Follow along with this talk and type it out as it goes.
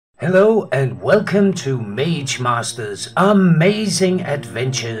Hello and welcome to Mage Master's amazing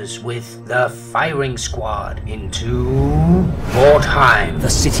adventures with the firing squad into Mordheim, the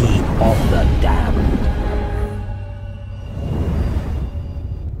city of the damned.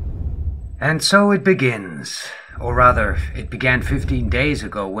 And so it begins. Or rather, it began 15 days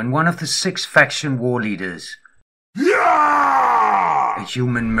ago when one of the 6 faction war leaders, a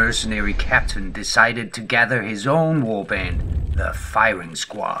human mercenary captain, decided to gather his own warband, the firing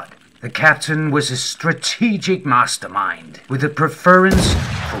squad. The captain was a strategic mastermind with a preference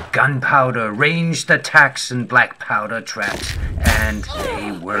for gunpowder, ranged attacks and black powder traps, and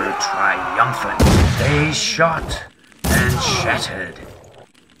they were triumphant. They shot and shattered.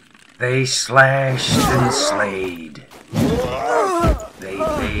 They slashed and slayed. They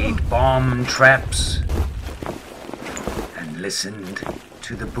laid bomb traps and listened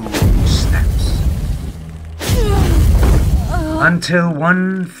to the boom snaps. Until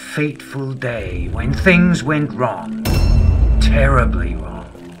one fateful day when things went wrong. Terribly wrong.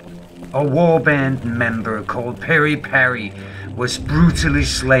 A warband member called Perry Parry was brutally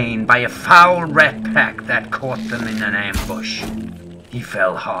slain by a foul rat pack that caught them in an ambush. He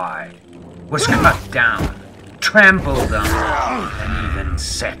fell hard, was cut down, trampled on, and even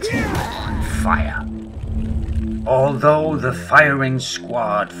set on fire. Although the firing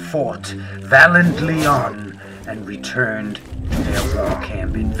squad fought valiantly on and returned to their war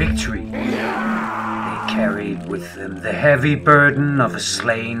camp in victory, they carried with them the heavy burden of a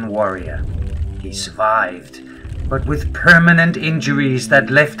slain warrior. He survived, but with permanent injuries that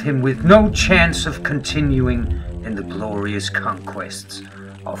left him with no chance of continuing in the glorious conquests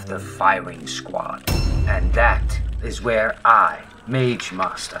of the firing squad. And that is where I, Mage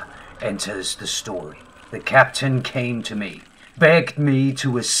Master, enters the story. The captain came to me, begged me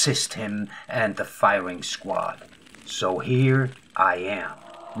to assist him and the firing squad. So here I am,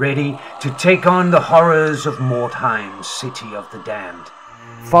 ready to take on the horrors of Mordheim, city of the damned.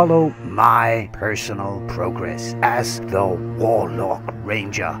 Follow my personal progress as the Warlock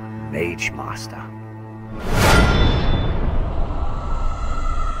Ranger Mage Master.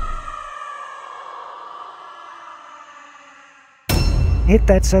 Hit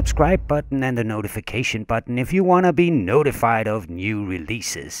that subscribe button and the notification button if you want to be notified of new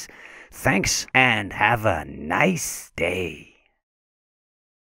releases. Thanks and have a nice day.